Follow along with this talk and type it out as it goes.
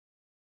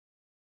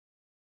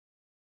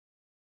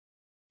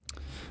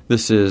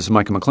This is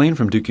Micah McLean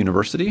from Duke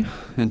University,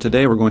 and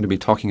today we're going to be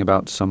talking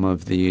about some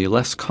of the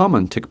less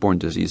common tick-borne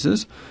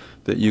diseases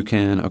that you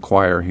can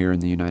acquire here in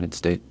the United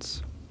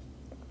States.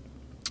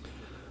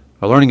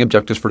 Our learning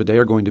objectives for today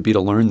are going to be to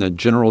learn the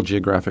general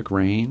geographic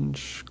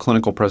range,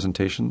 clinical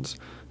presentations,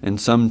 and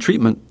some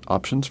treatment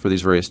options for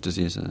these various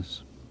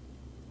diseases.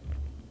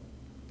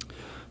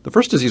 The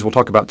first disease we'll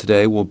talk about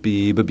today will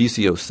be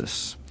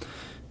babesiosis.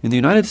 In the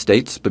United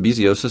States,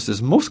 babesiosis is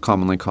most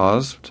commonly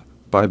caused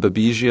by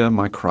Babesia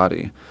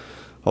microti,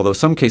 although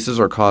some cases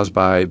are caused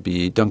by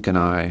B.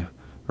 duncani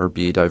or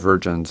B.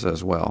 divergens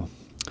as well.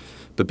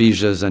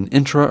 Babesia is an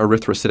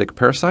intra-erythrocytic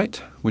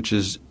parasite, which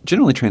is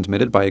generally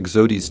transmitted by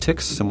Ixodes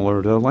ticks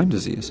similar to Lyme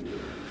disease.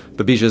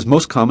 Babesia is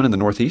most common in the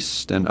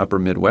Northeast and upper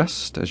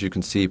Midwest, as you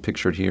can see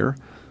pictured here,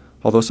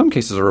 although some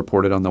cases are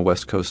reported on the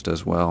West Coast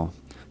as well.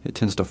 It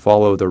tends to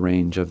follow the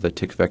range of the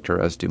tick vector,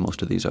 as do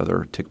most of these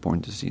other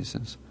tick-borne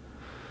diseases.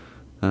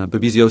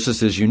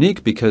 Babesiosis is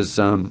unique because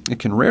it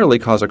can rarely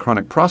cause a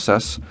chronic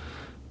process,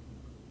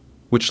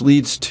 which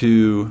leads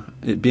to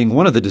it being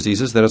one of the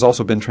diseases that has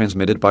also been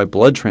transmitted by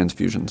blood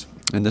transfusions.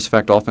 And this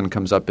fact often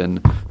comes up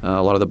in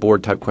a lot of the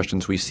board-type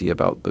questions we see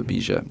about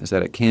Babesia, is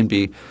that it can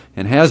be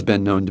and has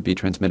been known to be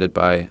transmitted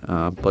by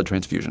blood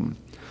transfusion.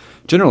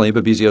 Generally,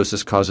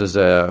 babesiosis causes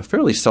a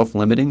fairly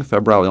self-limiting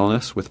febrile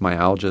illness with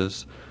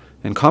myalgias,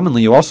 and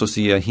commonly you also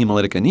see a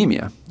hemolytic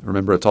anemia.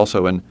 Remember, it's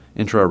also an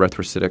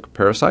intra-erythrocytic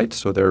parasite,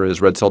 so there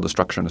is red cell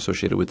destruction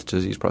associated with the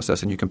disease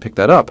process, and you can pick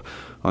that up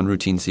on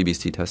routine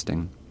CBC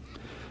testing.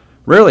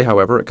 Rarely,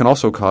 however, it can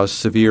also cause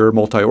severe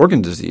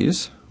multi-organ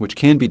disease, which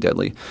can be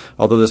deadly,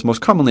 although this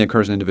most commonly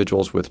occurs in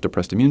individuals with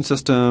depressed immune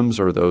systems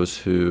or those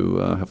who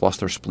have lost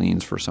their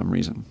spleens for some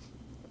reason.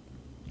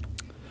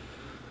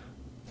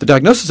 The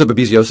diagnosis of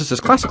babesiosis is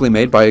classically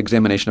made by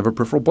examination of a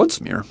peripheral blood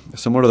smear,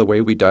 similar to the way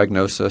we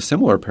diagnose a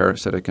similar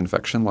parasitic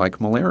infection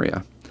like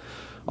malaria.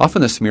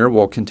 Often the smear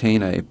will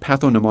contain a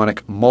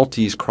pathognomonic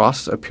Maltese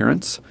cross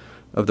appearance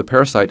of the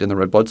parasite in the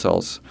red blood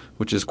cells,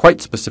 which is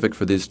quite specific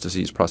for this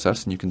disease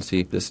process, and you can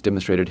see this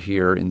demonstrated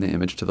here in the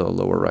image to the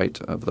lower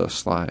right of the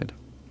slide.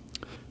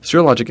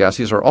 Serologic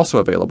assays are also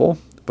available,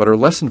 but are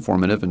less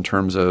informative in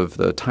terms of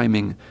the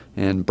timing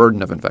and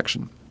burden of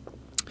infection.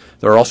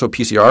 There are also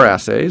PCR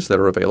assays that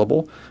are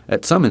available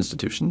at some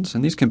institutions,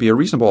 and these can be a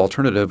reasonable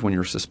alternative when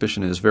your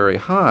suspicion is very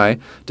high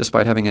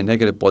despite having a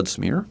negative blood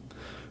smear,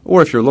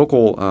 or if your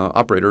local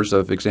operators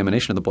of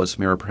examination of the blood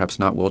smear are perhaps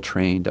not well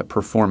trained at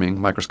performing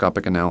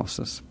microscopic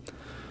analysis.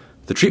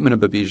 The treatment of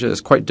Babesia is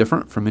quite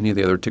different from many of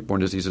the other tick-borne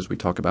diseases we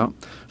talk about,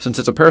 since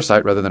it's a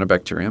parasite rather than a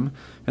bacterium,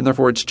 and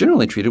therefore it's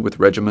generally treated with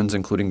regimens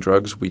including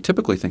drugs we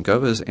typically think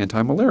of as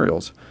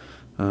antimalarials.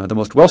 The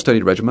most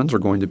well-studied regimens are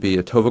going to be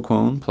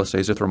atovaquone plus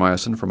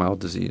azithromycin for mild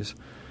disease,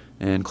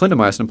 and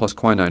clindamycin plus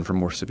quinine for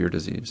more severe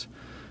disease.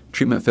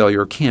 Treatment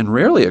failure can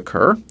rarely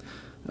occur.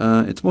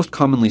 It's most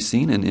commonly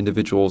seen in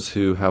individuals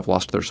who have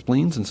lost their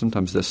spleens, and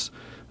sometimes this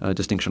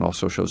distinction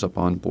also shows up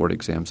on board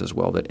exams as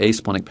well, that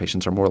asplenic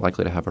patients are more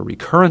likely to have a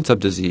recurrence of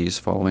disease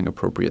following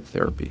appropriate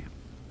therapy.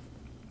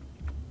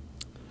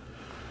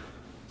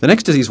 The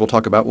next disease we'll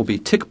talk about will be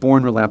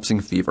tick-borne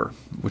relapsing fever,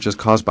 which is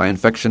caused by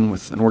infection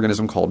with an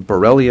organism called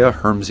Borrelia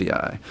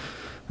hermsii.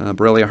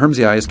 Borrelia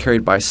hermsii is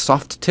carried by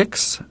soft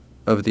ticks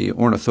of the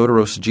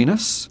Ornithodoros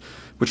genus,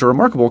 which are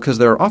remarkable because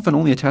they're often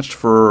only attached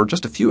for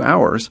just a few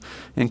hours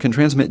and can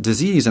transmit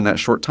disease in that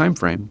short time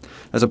frame,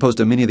 as opposed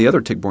to many of the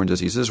other tick-borne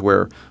diseases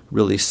where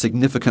really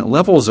significant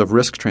levels of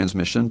risk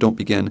transmission don't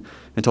begin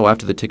until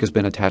after the tick has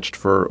been attached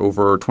for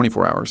over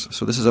 24 hours.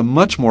 So this is a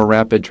much more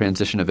rapid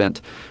transition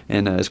event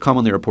and is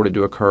commonly reported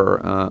to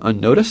occur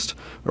unnoticed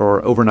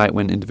or overnight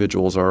when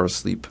individuals are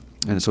asleep,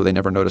 and so they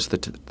never notice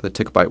that the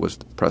tick bite was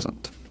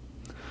present.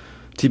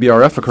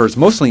 TBRF occurs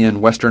mostly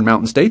in western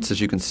mountain states, as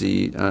you can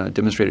see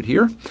demonstrated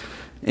here.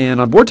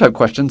 And on board-type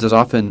questions is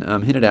often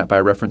hinted at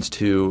by reference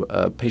to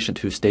a patient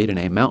who stayed in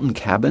a mountain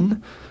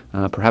cabin,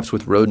 perhaps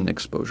with rodent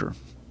exposure.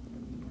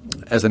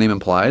 As the name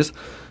implies,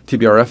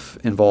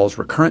 TBRF involves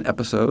recurrent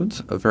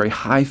episodes of very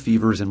high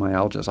fevers and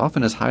myalgias,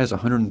 often as high as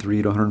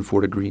 103 to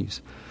 104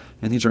 degrees.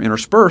 And these are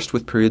interspersed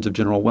with periods of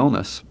general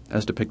wellness,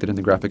 as depicted in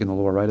the graphic in the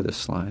lower right of this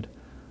slide.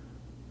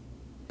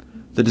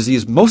 The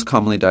disease most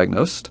commonly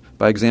diagnosed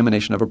by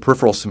examination of a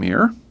peripheral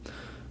smear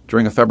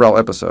during a febrile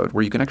episode,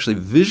 where you can actually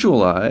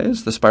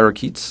visualize the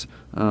spirochetes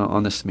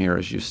on the smear,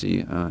 as you see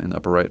in the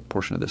upper right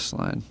portion of this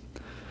slide.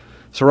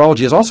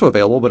 Serology is also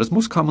available, but is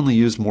most commonly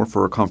used more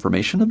for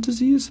confirmation of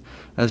disease,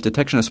 as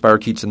detection of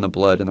spirochetes in the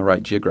blood in the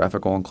right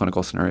geographical and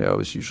clinical scenario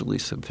is usually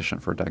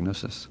sufficient for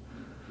diagnosis.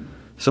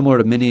 Similar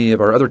to many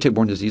of our other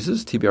tick-borne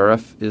diseases,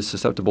 TBRF is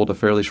susceptible to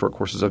fairly short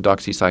courses of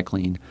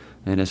doxycycline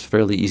and is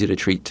fairly easy to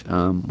treat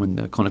when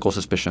the clinical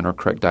suspicion or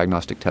correct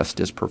diagnostic test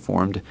is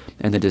performed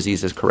and the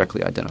disease is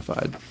correctly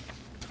identified.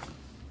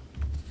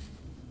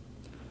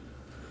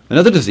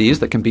 Another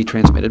disease that can be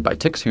transmitted by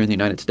ticks here in the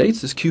United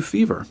States is Q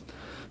fever.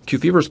 Q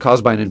fever is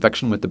caused by an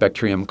infection with the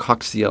bacterium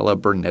Coxiella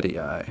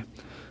burnetii.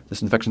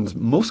 This infection is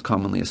most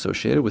commonly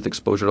associated with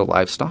exposure to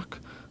livestock,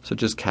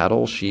 such as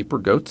cattle, sheep, or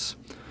goats.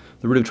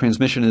 The route of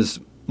transmission is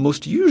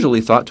most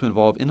usually thought to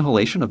involve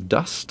inhalation of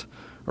dust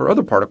or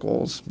other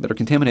particles that are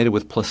contaminated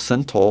with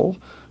placental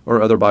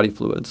or other body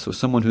fluids. So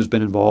someone who's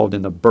been involved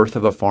in the birth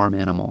of a farm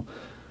animal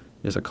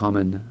is a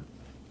common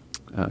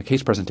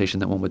case presentation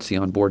that one would see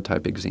on board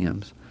type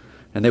exams,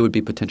 and they would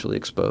be potentially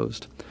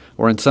exposed.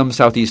 Or in some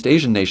Southeast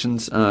Asian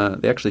nations,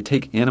 they actually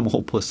take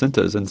animal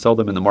placentas and sell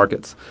them in the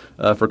markets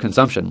for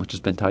consumption, which has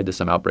been tied to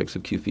some outbreaks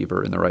of Q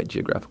fever in the right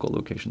geographical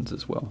locations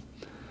as well.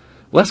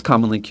 Less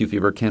commonly, Q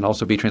fever can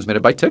also be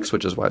transmitted by ticks,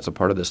 which is why it's a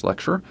part of this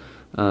lecture.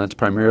 It's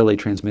primarily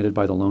transmitted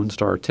by the Lone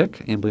Star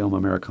tick, Amblyomma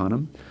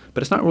americanum,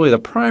 but it's not really the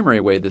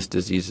primary way this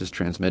disease is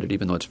transmitted,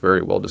 even though it's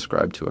very well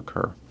described to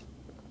occur.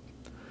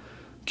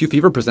 Q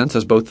fever presents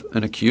as both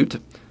an acute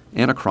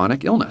and a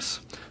chronic illness.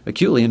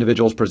 Acutely,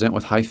 individuals present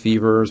with high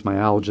fevers,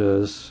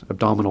 myalgias,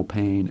 abdominal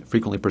pain. It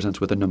frequently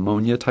presents with a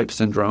pneumonia-type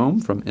syndrome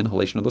from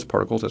inhalation of those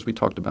particles, as we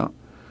talked about.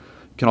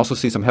 You can also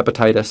see some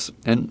hepatitis,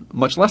 and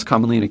much less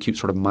commonly an acute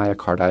sort of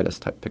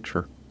myocarditis-type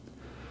picture.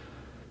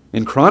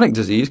 In chronic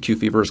disease, Q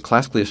fever is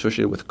classically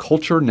associated with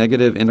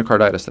culture-negative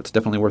endocarditis. That's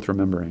definitely worth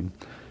remembering.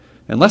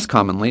 And less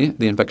commonly,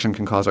 the infection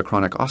can cause a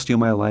chronic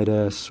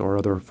osteomyelitis or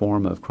other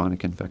form of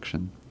chronic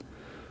infection.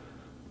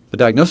 The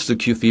diagnosis of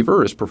Q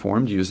fever is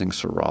performed using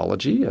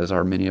serology, as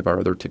are many of our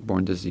other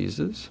tick-borne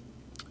diseases.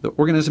 The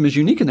organism is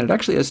unique in that it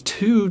actually has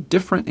two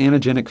different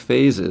antigenic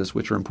phases,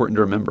 which are important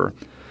to remember.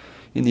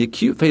 In the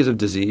acute phase of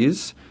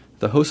disease,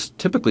 the host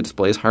typically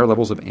displays higher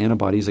levels of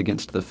antibodies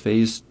against the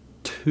phase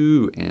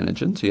 2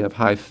 antigen, so you have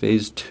high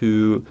phase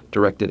 2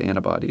 directed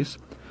antibodies.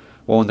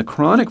 While in the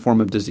chronic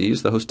form of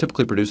disease, the host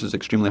typically produces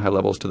extremely high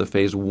levels to the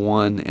phase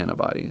 1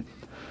 antibody.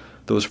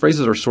 Those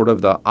phrases are sort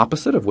of the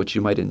opposite of what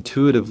you might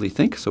intuitively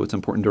think, so it's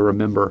important to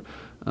remember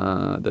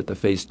that the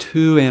phase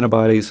 2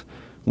 antibodies,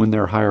 when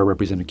they're higher,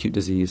 represent acute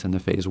disease, and the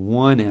phase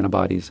 1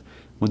 antibodies,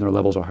 when their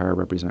levels are higher,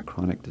 represent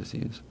chronic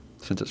disease,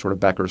 since it's sort of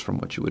backwards from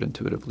what you would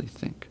intuitively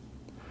think.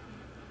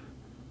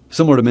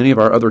 Similar to many of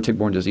our other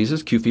tick-borne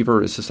diseases, Q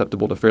fever is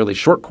susceptible to fairly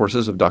short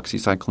courses of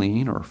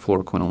doxycycline or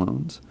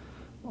fluoroquinolones,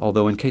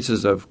 although in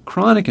cases of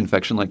chronic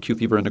infection like Q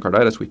fever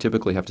endocarditis, we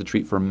typically have to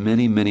treat for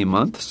many, many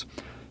months,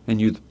 and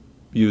you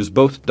use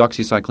both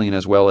doxycycline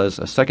as well as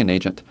a second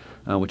agent,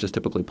 which is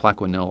typically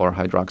Plaquenil or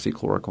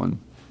hydroxychloroquine.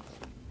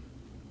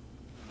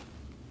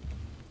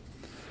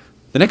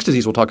 The next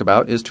disease we'll talk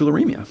about is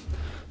tularemia.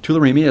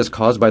 Tularemia is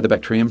caused by the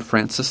bacterium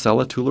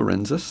Francisella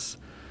tularensis.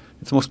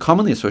 It's most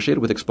commonly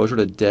associated with exposure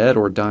to dead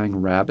or dying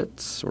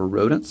rabbits or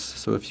rodents.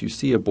 So if you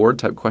see a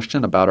board-type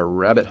question about a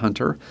rabbit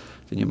hunter,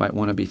 then you might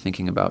want to be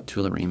thinking about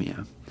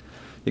tularemia.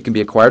 It can be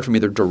acquired from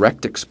either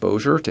direct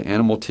exposure to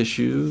animal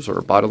tissues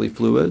or bodily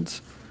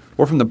fluids,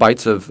 or from the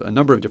bites of a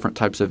number of different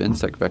types of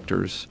insect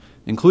vectors,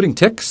 including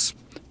ticks,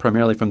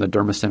 primarily from the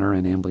Dermacentor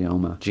and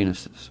Amblyomma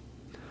genuses.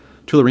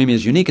 Tularemia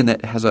is unique in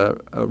that it has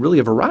really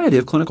a variety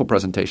of clinical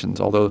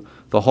presentations, although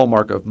the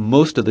hallmark of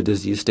most of the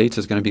disease states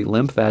is going to be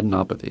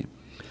lymphadenopathy.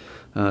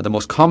 The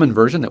most common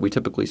version that we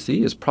typically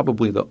see is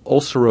probably the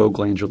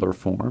ulceroglandular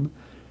form,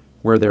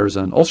 where there's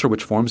an ulcer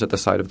which forms at the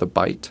site of the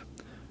bite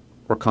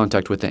or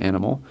contact with the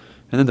animal,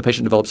 and then the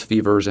patient develops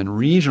fevers and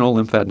regional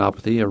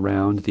lymphadenopathy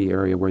around the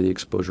area where the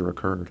exposure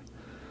occurred.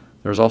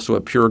 There's also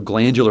a pure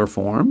glandular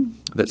form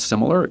that's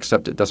similar,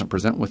 except it doesn't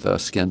present with a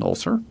skin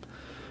ulcer.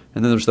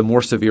 And then there's the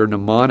more severe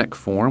pneumonic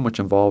form, which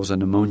involves a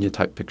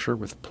pneumonia-type picture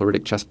with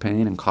pleuritic chest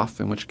pain and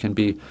cough, and which can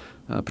be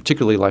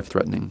particularly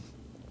life-threatening.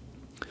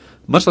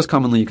 Much less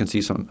commonly, you can see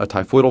a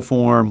typhoidal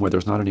form where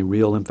there's not any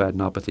real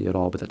lymphadenopathy at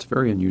all, but that's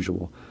very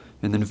unusual.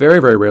 And then very,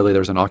 very rarely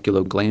there's an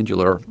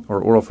oculoglandular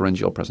or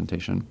oropharyngeal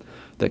presentation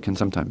that can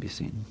sometimes be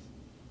seen.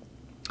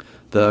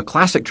 The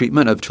classic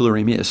treatment of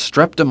tularemia is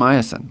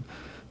streptomycin,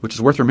 which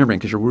is worth remembering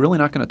because you're really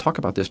not going to talk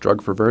about this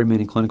drug for very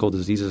many clinical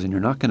diseases, and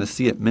you're not going to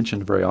see it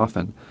mentioned very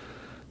often.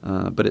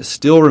 But it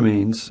still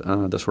remains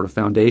the sort of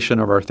foundation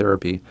of our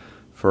therapy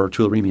for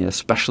tularemia,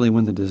 especially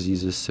when the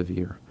disease is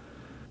severe.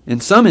 In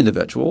some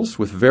individuals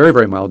with very,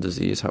 very mild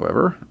disease,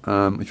 however,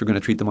 if you're going to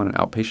treat them on an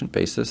outpatient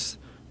basis,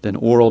 then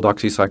oral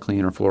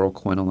doxycycline or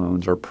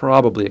fluoroquinolones are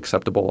probably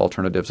acceptable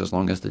alternatives as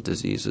long as the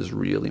disease is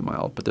really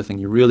mild. But the thing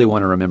you really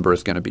want to remember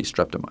is going to be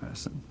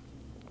streptomycin.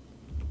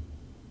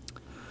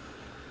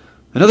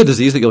 Another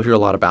disease that you'll hear a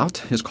lot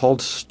about is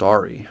called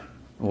STARI,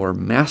 or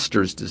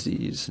Master's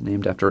disease,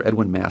 named after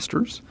Edwin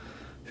Masters,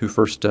 who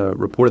first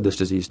reported this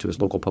disease to his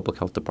local public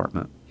health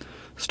department.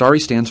 STARI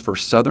stands for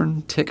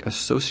Southern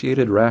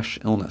Tick-Associated Rash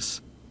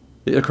Illness.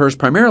 It occurs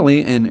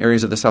primarily in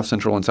areas of the south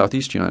central and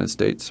southeast United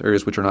States,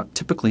 areas which are not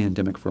typically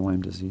endemic for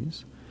Lyme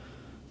disease.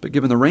 But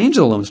given the range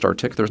of the Lone Star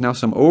tick, there's now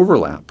some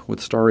overlap, with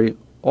STARI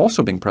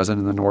also being present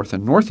in the north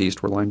and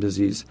northeast where Lyme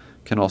disease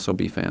can also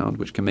be found,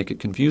 which can make it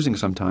confusing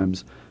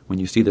sometimes when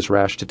you see this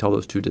rash to tell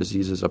those two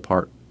diseases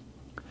apart.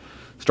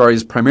 STARI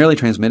is primarily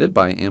transmitted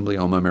by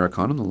Amblyomma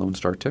americanum, the Lone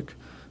Star tick,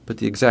 but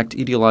the exact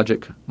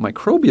etiologic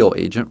microbial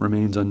agent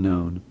remains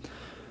unknown.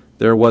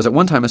 There was at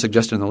one time a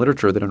suggestion in the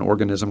literature that an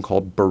organism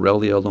called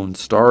Borrelia lone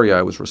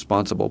starii was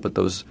responsible, but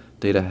those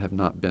data have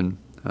not been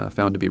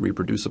found to be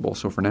reproducible.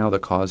 So for now, the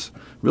cause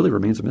really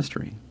remains a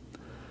mystery.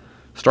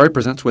 STARI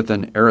presents with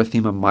an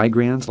erythema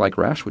migrans-like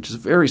rash, which is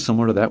very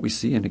similar to that we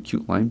see in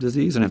acute Lyme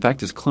disease, and in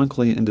fact is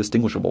clinically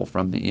indistinguishable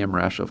from the EM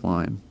rash of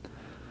Lyme.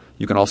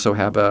 You can also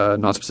have a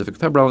nonspecific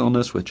febrile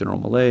illness with general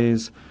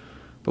malaise,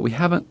 but we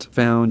haven't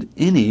found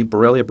any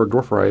Borrelia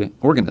burgdorferi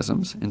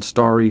organisms in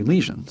STARI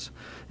lesions.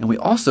 And we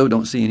also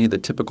don't see any of the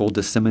typical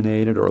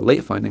disseminated or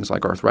late findings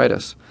like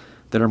arthritis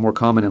that are more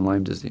common in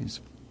Lyme disease.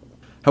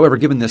 However,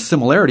 given this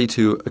similarity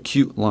to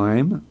acute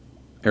Lyme,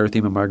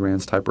 erythema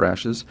migrans type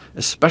rashes,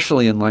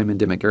 especially in Lyme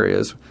endemic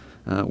areas,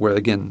 where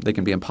again they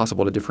can be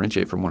impossible to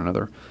differentiate from one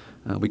another,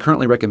 we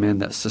currently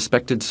recommend that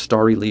suspected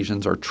STARI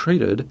lesions are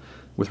treated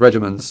with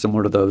regimens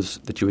similar to those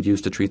that you would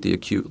use to treat the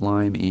acute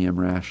Lyme EM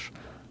rash,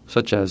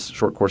 such as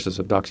short courses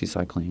of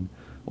doxycycline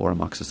or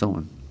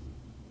amoxicillin.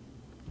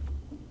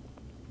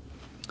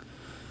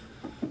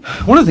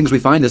 One of the things we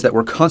find is that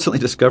we're constantly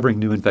discovering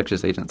new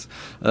infectious agents,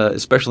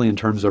 especially in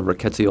terms of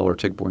rickettsial or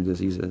tick-borne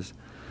diseases.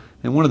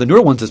 And one of the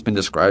newer ones that's been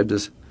described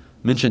is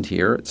mentioned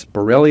here. It's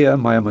Borrelia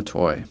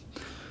miyamotoi.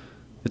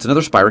 It's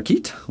another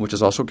spirochete, which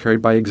is also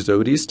carried by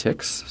Ixodes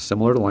ticks,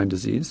 similar to Lyme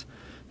disease,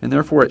 and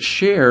therefore it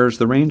shares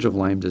the range of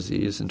Lyme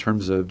disease in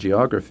terms of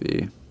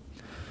geography.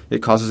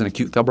 It causes an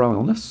acute febrile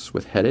illness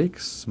with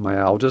headaches,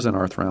 myalgias, and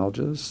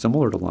arthralgias,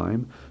 similar to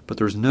Lyme, but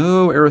there's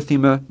no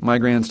erythema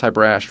migrans type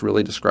rash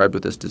really described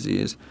with this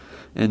disease,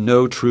 and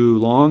no true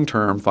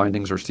long-term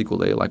findings or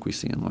sequelae like we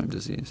see in Lyme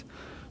disease.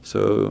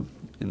 So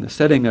in the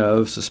setting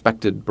of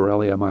suspected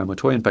Borrelia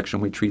miyamotoi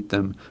infection, we treat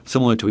them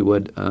similar to we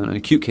would an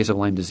acute case of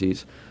Lyme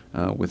disease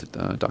with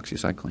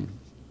doxycycline.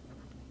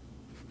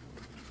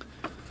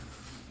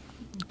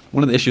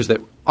 One of the issues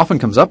that often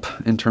comes up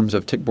in terms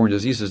of tick-borne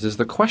diseases is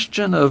the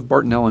question of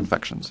Bartonella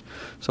infections.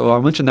 So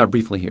I'll mention that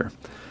briefly here.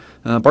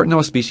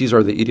 Bartonella species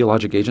are the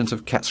etiologic agents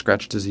of cat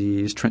scratch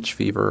disease, trench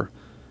fever,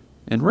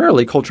 and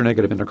rarely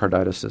culture-negative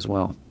endocarditis as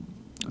well.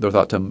 They're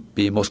thought to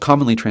be most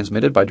commonly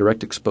transmitted by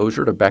direct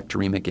exposure to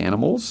bacteremic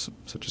animals,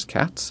 such as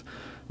cats,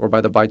 or by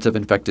the bites of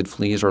infected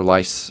fleas or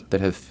lice that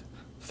have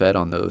fed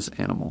on those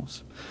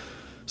animals.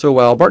 So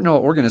while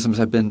Bartonella organisms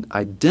have been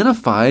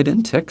identified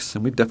in ticks,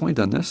 and we've definitely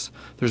done this,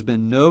 there's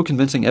been no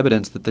convincing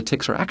evidence that the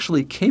ticks are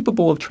actually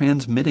capable of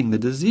transmitting the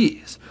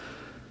disease.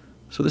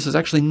 So this is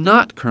actually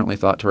not currently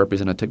thought to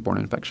represent a tick-borne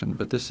infection,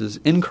 but this is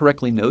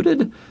incorrectly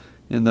noted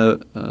in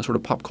the sort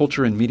of pop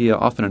culture and media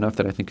often enough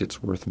that I think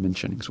it's worth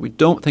mentioning. So we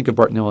don't think of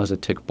Bartonella as a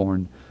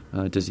tick-borne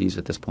disease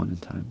at this point in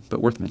time,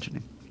 but worth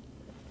mentioning.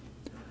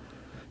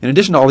 In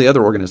addition to all the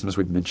other organisms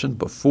we've mentioned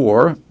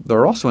before, there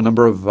are also a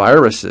number of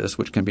viruses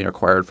which can be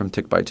acquired from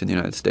tick bites in the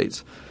United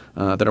States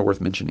that are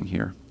worth mentioning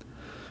here.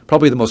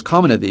 Probably the most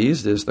common of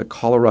these is the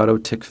Colorado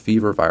tick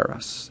fever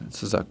virus.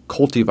 This is a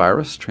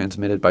cultivirus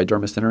transmitted by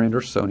Dermacentor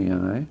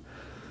andersonii.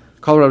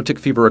 Colorado tick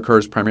fever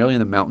occurs primarily in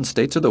the mountain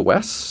states of the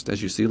West,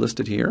 as you see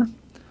listed here,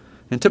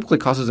 and typically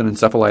causes an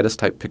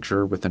encephalitis-type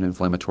picture with an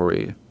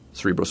inflammatory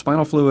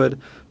cerebrospinal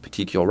fluid,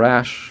 petechial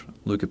rash,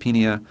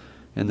 leukopenia,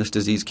 and this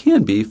disease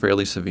can be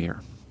fairly severe.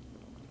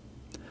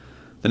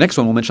 The next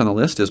one we'll mention on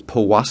the list is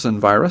Powassan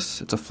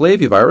virus. It's a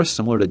flavivirus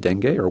similar to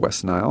dengue or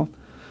West Nile.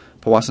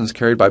 Powassan is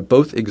carried by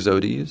both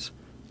Ixodes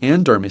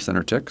and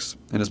Dermacentor ticks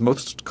and is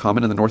most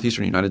common in the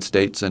northeastern United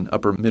States and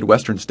upper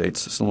Midwestern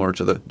states, similar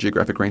to the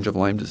geographic range of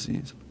Lyme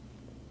disease.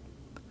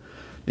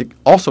 It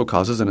also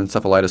causes an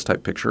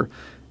encephalitis-type picture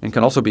and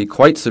can also be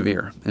quite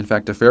severe. In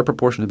fact, a fair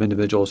proportion of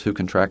individuals who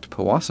contract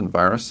Powassan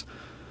virus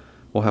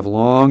will have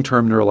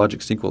long-term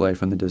neurologic sequelae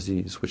from the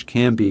disease, which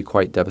can be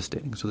quite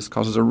devastating. So this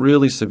causes a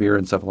really severe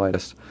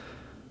encephalitis,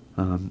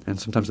 and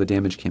sometimes the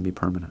damage can be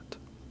permanent.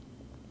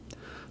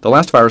 The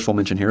last virus we'll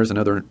mention here is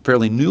another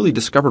fairly newly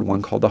discovered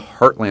one called the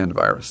Heartland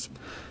virus.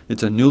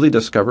 It's a newly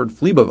discovered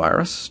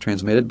phlebivirus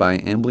transmitted by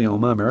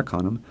Amblyomma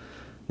americanum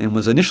and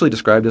was initially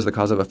described as the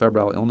cause of a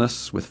febrile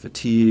illness with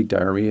fatigue,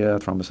 diarrhea,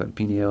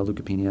 thrombocytopenia,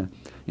 leukopenia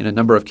in a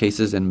number of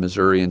cases in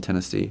Missouri and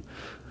Tennessee.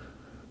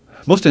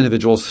 Most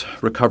individuals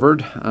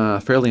recovered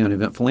fairly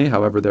uneventfully.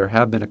 However, there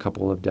have been a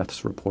couple of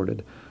deaths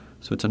reported.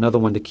 So it's another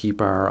one to keep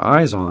our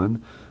eyes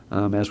on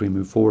as we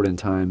move forward in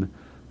time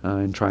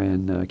and try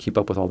and keep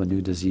up with all the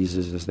new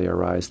diseases as they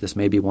arise. This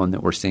may be one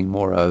that we're seeing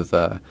more of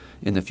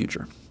in the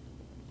future.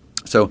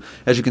 So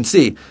as you can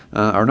see,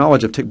 our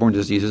knowledge of tick-borne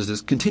diseases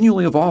is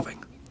continually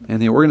evolving. And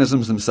the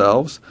organisms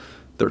themselves,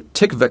 their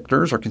tick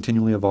vectors are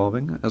continually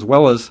evolving, as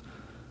well as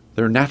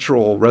their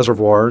natural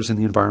reservoirs in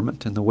the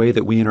environment, and the way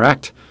that we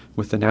interact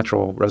with the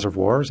natural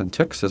reservoirs and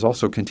ticks is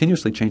also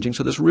continuously changing.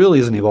 So this really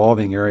is an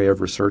evolving area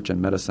of research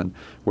and medicine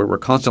where we're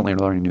constantly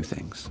learning new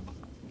things.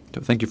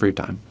 So thank you for your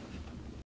time.